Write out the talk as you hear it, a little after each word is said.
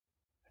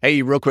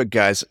Hey, real quick,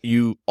 guys,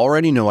 you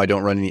already know I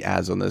don't run any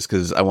ads on this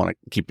because I want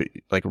to keep it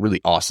like a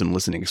really awesome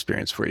listening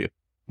experience for you.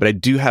 But I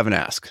do have an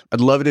ask. I'd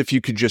love it if you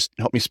could just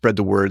help me spread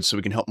the word so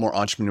we can help more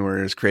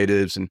entrepreneurs,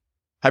 creatives, and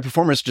high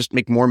performers just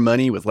make more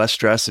money with less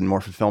stress and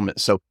more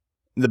fulfillment. So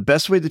the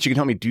best way that you can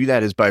help me do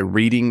that is by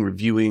reading,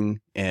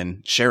 reviewing,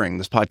 and sharing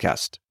this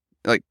podcast.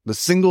 Like the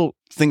single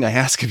thing I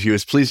ask of you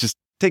is please just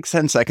take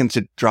 10 seconds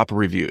to drop a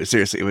review.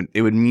 Seriously,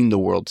 it would mean the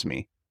world to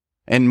me.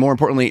 And more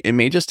importantly, it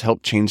may just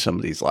help change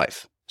somebody's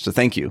life. So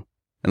thank you,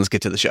 and let's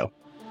get to the show.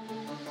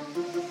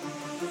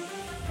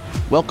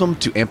 Welcome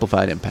to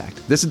Amplified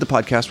Impact. This is the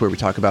podcast where we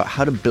talk about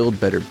how to build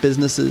better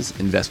businesses,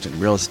 invest in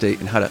real estate,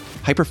 and how to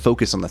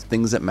hyper-focus on the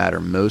things that matter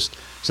most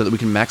so that we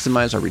can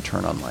maximize our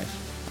return on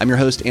life. I'm your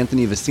host,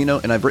 Anthony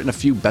Vicino, and I've written a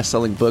few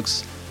best-selling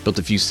books, built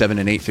a few 7-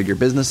 and 8-figure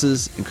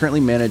businesses, and currently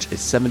manage a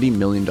 $70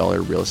 million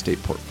real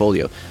estate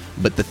portfolio.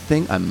 But the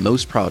thing I'm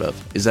most proud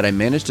of is that I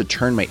managed to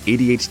turn my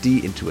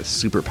ADHD into a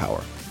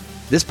superpower.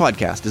 This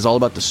podcast is all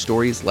about the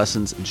stories,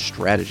 lessons, and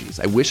strategies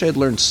I wish I had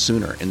learned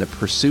sooner in the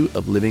pursuit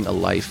of living a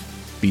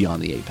life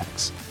beyond the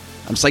apex.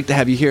 I'm psyched to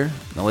have you here.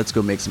 Now let's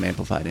go make some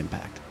amplified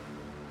impact.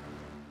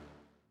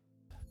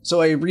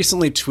 So I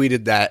recently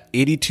tweeted that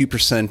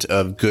 82%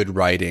 of good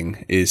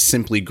writing is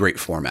simply great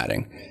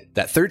formatting,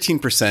 that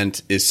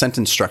 13% is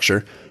sentence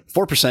structure,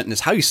 4% is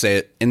how you say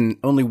it, and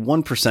only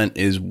 1%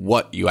 is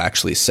what you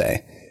actually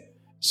say.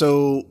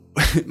 So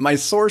my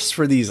source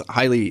for these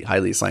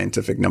highly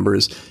scientific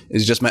numbers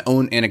is just my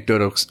own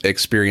anecdotal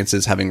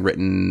experiences having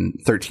written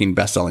 13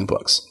 best-selling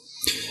books.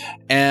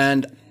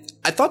 And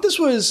I thought this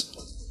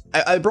was,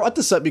 I brought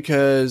this up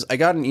because I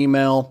got an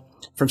email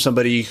from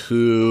somebody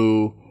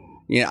who,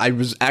 I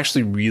was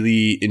actually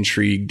really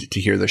intrigued to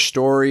hear their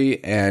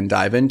story and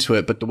dive into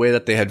it. But the way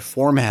that they had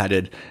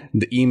formatted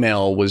the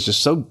email was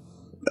just so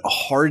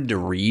hard to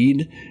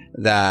read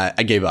that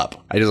I gave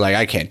up. I just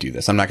I can't do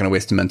this. I'm not going to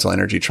waste mental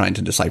energy trying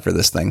to decipher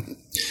this thing.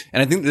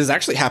 And I think this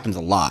actually happens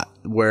a lot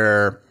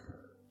where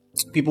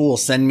people will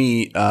send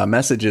me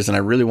messages and I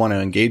really want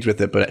to engage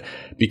with it, but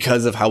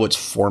because of how it's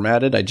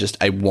formatted,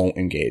 I won't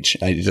engage.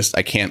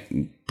 I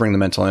can't bring the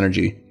mental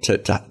energy to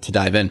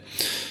dive in.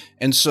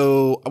 And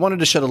so I wanted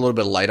to shed a little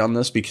bit of light on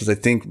this because I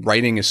think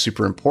writing is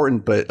super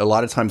important, but a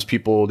lot of times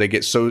people, they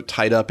get so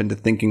tied up into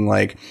thinking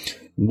like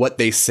what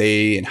they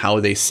say and how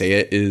they say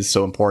it is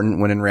so important,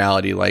 when in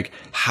reality, like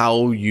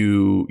how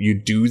you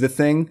do the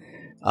thing,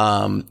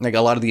 like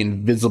a lot of the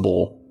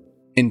invisible,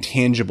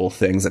 intangible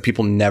things that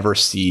people never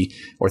see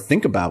or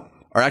think about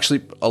are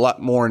actually a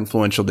lot more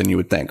influential than you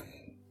would think.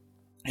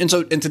 And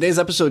so in today's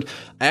episode,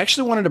 I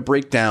actually wanted to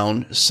break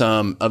down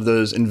some of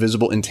those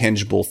invisible,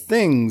 intangible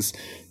things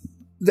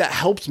that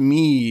helped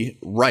me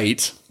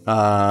write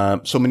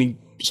so many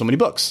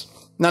books.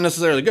 Not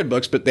necessarily good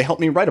books, but they helped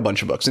me write a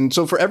bunch of books. And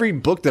so for every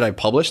book that I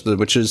published,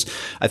 which is,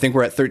 I think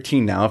we're at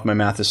 13 now, if my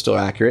math is still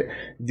accurate,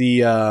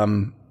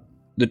 the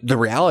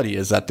reality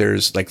is that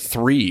there's like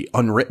 3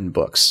 unwritten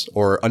books,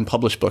 or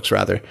unpublished books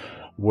rather,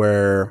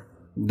 where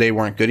they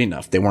weren't good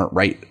enough. They weren't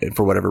right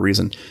for whatever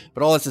reason.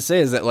 But all that's to say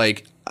is that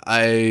like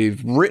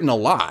I've written a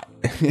lot.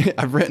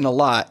 I've written a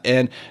lot,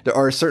 and there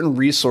are certain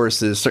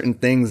resources, certain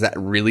things that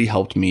really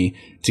helped me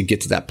to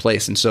get to that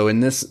place. And so in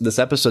this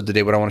episode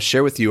today, what I want to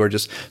share with you are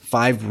just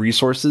 5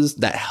 resources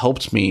that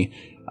helped me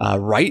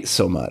write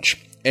so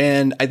much.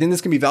 And I think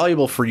this can be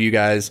valuable for you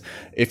guys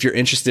if you're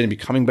interested in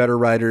becoming better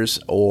writers,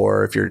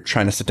 or if you're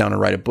trying to sit down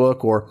and write a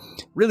book, or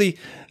really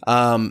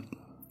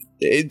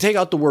take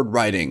out the word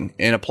writing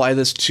and apply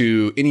this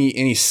to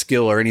any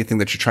skill or anything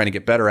that you're trying to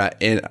get better at.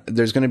 And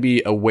there's going to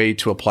be a way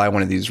to apply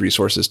one of these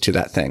resources to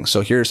that thing.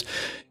 So here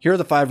are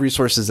the 5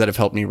 resources that have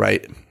helped me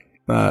write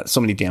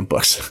so many damn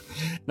books.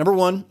 Number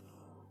 1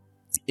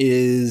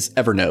 is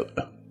Evernote.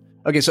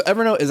 Okay, so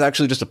Evernote is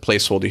actually just a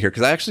placeholder here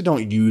because I actually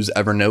don't use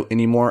Evernote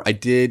anymore. I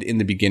did in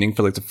the beginning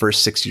for like the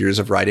first 6 years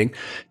of writing.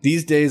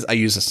 These days I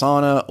use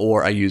Asana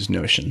or I use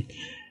Notion.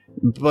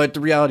 But the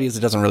reality is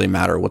it doesn't really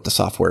matter what the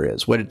software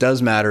is. What it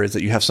does matter is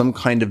that you have some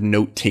kind of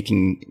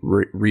note-taking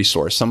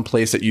resource, some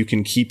place that you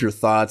can keep your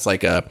thoughts,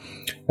 like a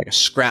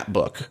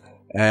scrapbook.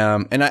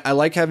 And I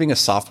like having a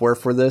software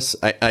for this.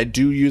 I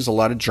do use a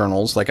lot of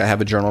journals. Like I have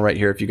a journal right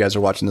here. If you guys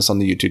are watching this on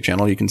the YouTube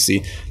channel, you can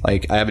see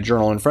like I have a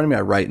journal in front of me.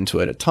 I write into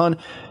it a ton.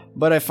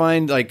 But I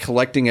find like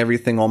collecting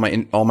everything,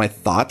 all my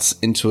thoughts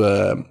into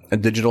a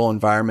digital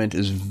environment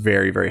is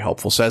very, very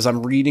helpful. So as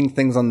I'm reading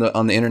things on the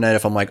internet,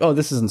 if I'm like, oh,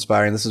 this is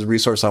inspiring, this is a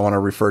resource I want to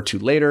refer to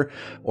later,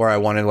 or I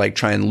want to like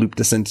try and loop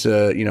this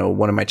into,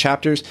 one of my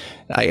chapters,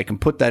 I can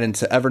put that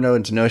into Evernote,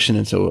 into Notion,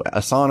 into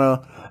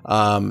Asana,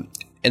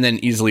 and then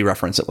easily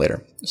reference it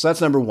later. So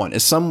that's number 1,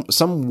 is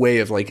some way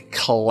of like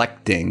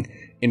collecting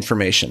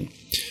information.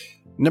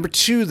 Number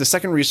 2, the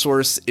second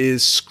resource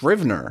is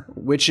Scrivener,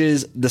 which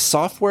is the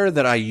software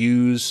that I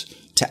use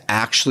to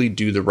actually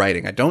do the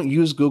writing. I don't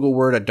use Google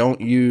Word.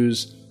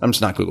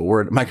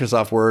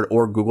 Microsoft Word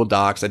or Google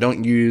Docs. I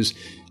don't use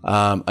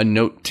a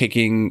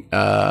note-taking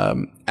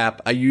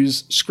app. I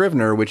use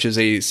Scrivener, which is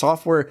a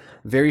software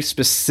very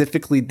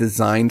specifically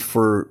designed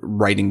for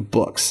writing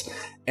books.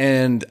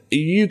 And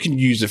you can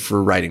use it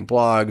for writing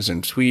blogs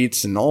and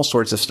tweets and all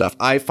sorts of stuff.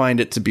 I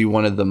find it to be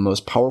one of the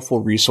most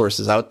powerful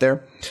resources out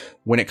there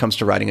when it comes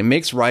to writing. It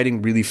makes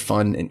writing really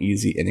fun and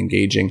easy and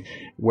engaging,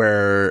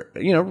 where,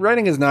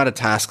 writing is not a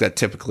task that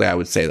typically I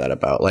would say that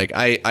about. Like,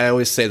 I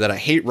always say that I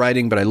hate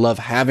writing, but I love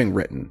having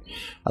written.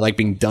 I like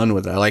being done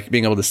with it. I like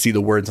being able to see the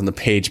words on the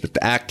page, but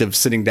the act of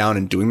sitting down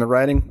and doing the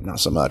writing, not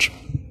so much.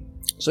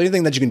 So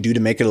anything that you can do to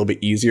make it a little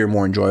bit easier,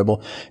 more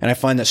enjoyable. And I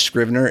find that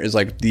Scrivener is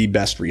like the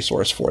best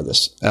resource for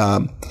this.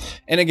 And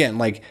again,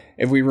 like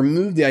if we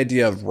remove the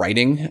idea of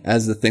writing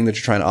as the thing that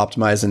you're trying to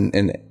optimize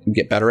and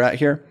get better at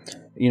here,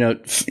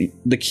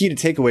 the key to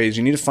takeaway is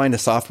you need to find a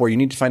software, you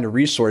need to find a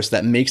resource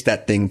that makes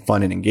that thing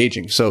fun and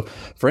engaging. So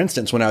for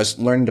instance, when I was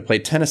learning to play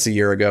tennis a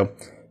year ago,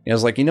 I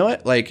was like, you know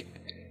what? Like,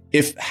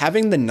 if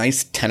having the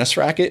nice tennis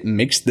racket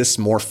makes this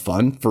more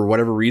fun for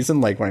whatever reason,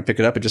 like when I pick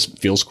it up, it just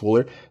feels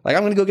cooler. Like,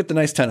 I'm going to go get the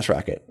nice tennis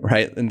racket,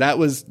 right? And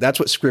that's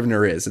what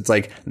Scrivener is. It's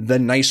like the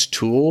nice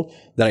tool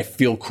that I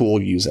feel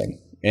cool using.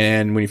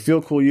 And when you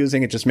feel cool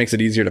using it, just makes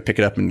it easier to pick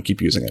it up and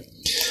keep using it.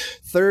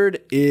 Third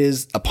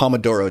is a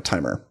Pomodoro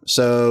timer.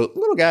 So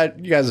little guy,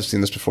 you guys have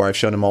seen this before. I've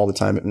shown him all the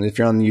time. And if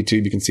you're on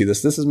YouTube, you can see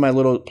this. This is my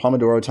little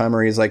Pomodoro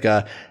timer. He's like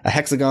a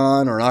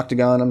hexagon or an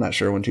octagon. I'm not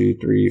sure. 1, 2,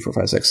 3, 4,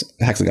 5, 6.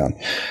 A hexagon.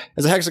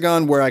 It's a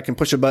hexagon where I can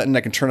push a button.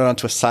 I can turn it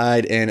onto a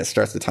side and it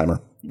starts the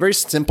timer. Very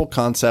simple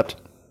concept.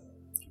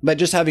 But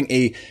just having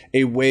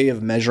a way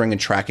of measuring and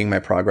tracking my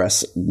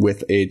progress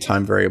with a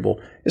time variable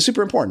is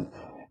super important.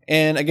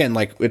 And again,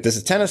 like if this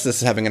is tennis, this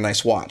is having a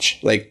nice watch.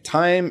 Like,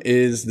 time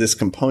is this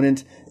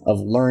component of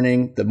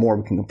learning. The more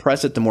we can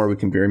compress it, the more we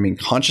can remain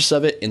conscious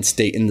of it and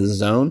stay in the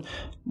zone.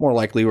 More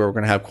likely where we're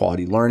going to have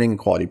quality learning and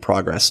quality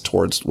progress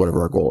towards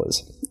whatever our goal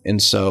is.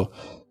 And so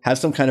have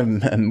some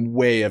kind of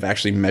way of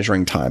actually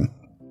measuring time,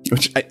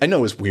 which I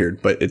know is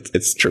weird, but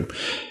it's true.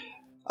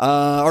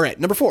 All right,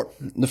 number 4.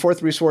 The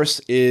fourth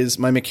resource is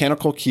my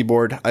mechanical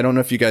keyboard. I don't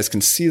know if you guys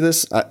can see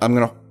this.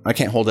 I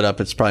can't hold it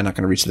up. It's probably not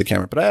going to reach to the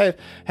camera, but I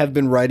have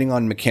been writing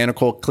on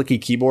mechanical clicky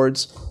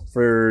keyboards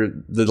for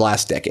the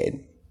last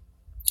decade.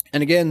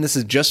 And again, this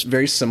is just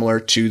very similar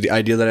to the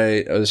idea that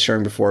I was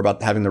sharing before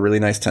about having the really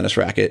nice tennis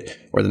racket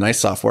or the nice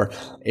software,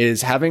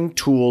 is having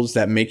tools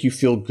that make you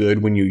feel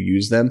good when you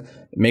use them.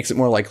 It makes it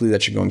more likely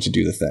that you're going to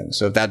do the thing.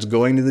 So if that's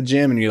going to the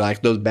gym and you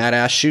like those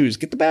badass shoes,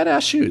 get the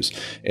badass shoes.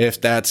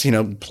 If that's,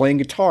 playing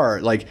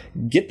guitar, like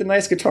get the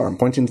nice guitar. I'm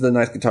pointing to the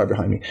nice guitar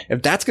behind me.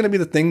 If that's going to be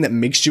the thing that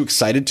makes you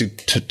excited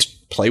to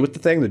play with the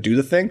thing, to do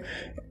the thing,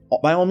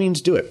 by all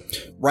means do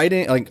it.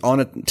 Writing like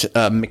on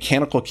a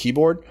mechanical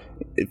keyboard,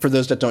 for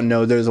those that don't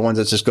know, they're the ones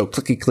that just go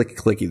clicky, clicky,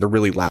 clicky. They're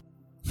really loud.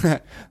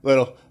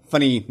 Little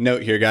funny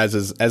note here, guys,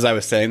 is as I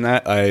was saying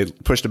that, I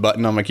pushed a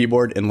button on my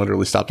keyboard and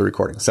literally stopped the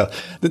recording. So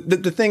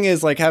the thing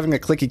is, like, having a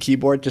clicky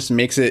keyboard just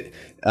makes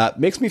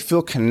me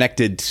feel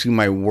connected to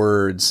my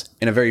words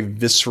in a very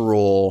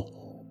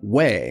visceral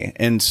way.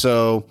 And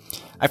so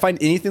I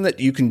find anything that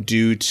you can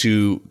do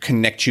to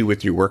connect you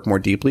with your work more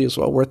deeply is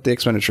well worth the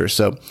expenditure.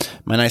 So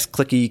my nice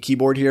clicky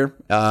keyboard here,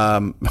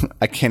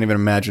 I can't even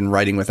imagine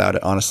writing without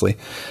it, honestly.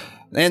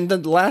 And the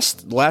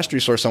last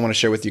resource I want to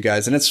share with you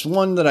guys, and it's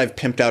one that I've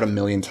pimped out a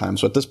million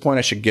times. So at this point,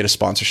 I should get a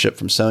sponsorship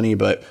from Sony,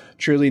 but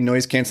truly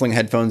noise canceling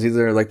headphones,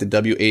 either like the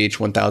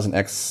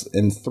WH-1000X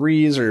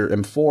M3s or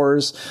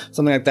M4s,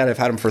 something like that. I've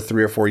had them for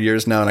 3 or 4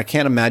 years now, and I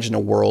can't imagine a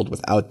world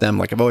without them.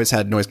 Like, I've always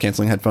had noise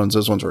canceling headphones.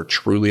 Those ones are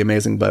truly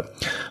amazing, but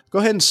go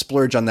ahead and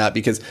splurge on that,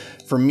 because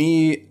for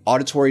me,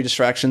 auditory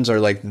distractions are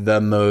like the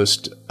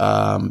most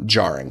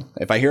jarring.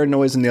 If I hear a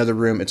noise in the other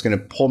room, it's going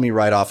to pull me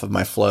right off of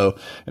my flow.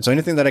 And so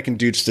anything that I can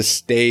do just to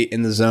stay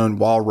in the zone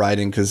while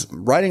writing, because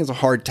writing is a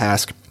hard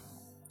task.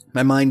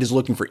 My mind is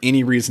looking for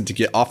any reason to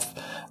get off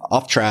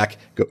track,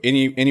 go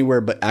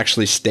anywhere but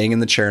actually staying in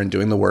the chair and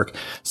doing the work.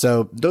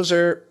 So those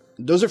are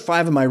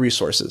 5 of my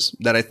resources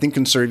that I think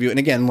can serve you. And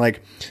again,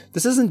 like,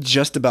 this isn't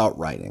just about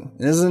writing.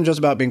 This isn't just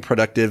about being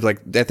productive. Like,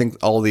 I think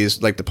all of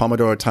these, like the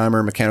Pomodoro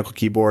timer, mechanical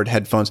keyboard,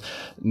 headphones,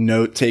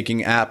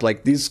 note-taking app,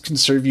 like, these can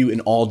serve you in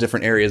all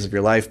different areas of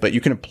your life, but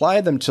you can apply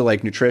them to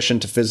like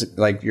nutrition, to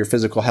like your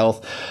physical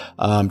health,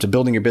 to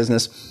building your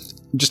business.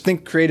 Just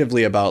think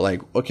creatively about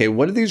like, okay,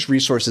 what are these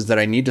resources that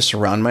I need to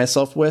surround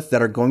myself with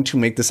that are going to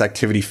make this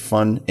activity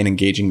fun and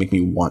engaging, make me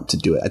want to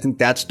do it? I think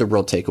that's the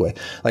real takeaway.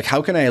 Like,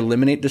 how can I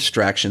eliminate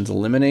distractions,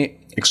 eliminate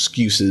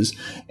excuses,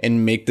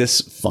 and make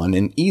this fun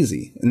and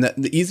easy? And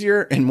the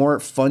easier and more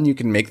fun you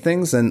can make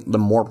things, then the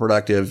more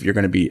productive you're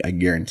going to be. I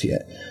guarantee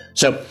it.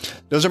 So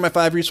those are my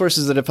 5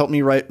 resources that have helped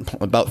me write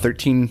about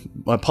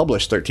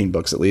publish 13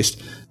 books at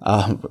least,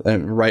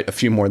 and write a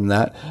few more than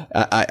that.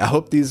 I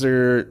hope these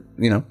are,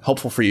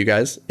 helpful for you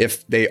guys.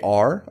 If they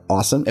are,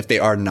 awesome. If they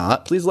are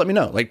not, please let me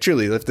know. Like,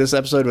 truly, if this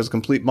episode was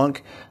complete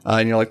bunk,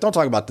 and you're like, don't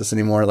talk about this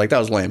anymore, like, that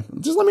was lame,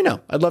 just let me know.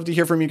 I'd love to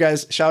hear from you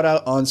guys. Shout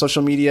out on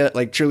social media.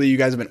 Like, truly, you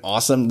guys have been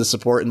awesome. The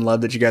support and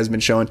love that you guys have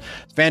been showing,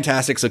 it's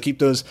fantastic. So keep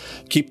those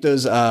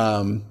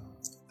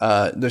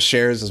the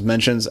shares, those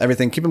mentions,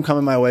 everything, keep them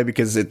coming my way,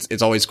 because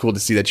it's always cool to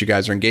see that you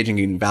guys are engaging,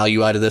 getting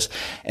value out of this.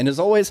 And as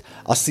always,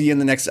 I'll see you in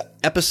the next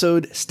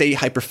episode. Stay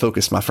hyper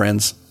focused, my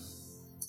friends.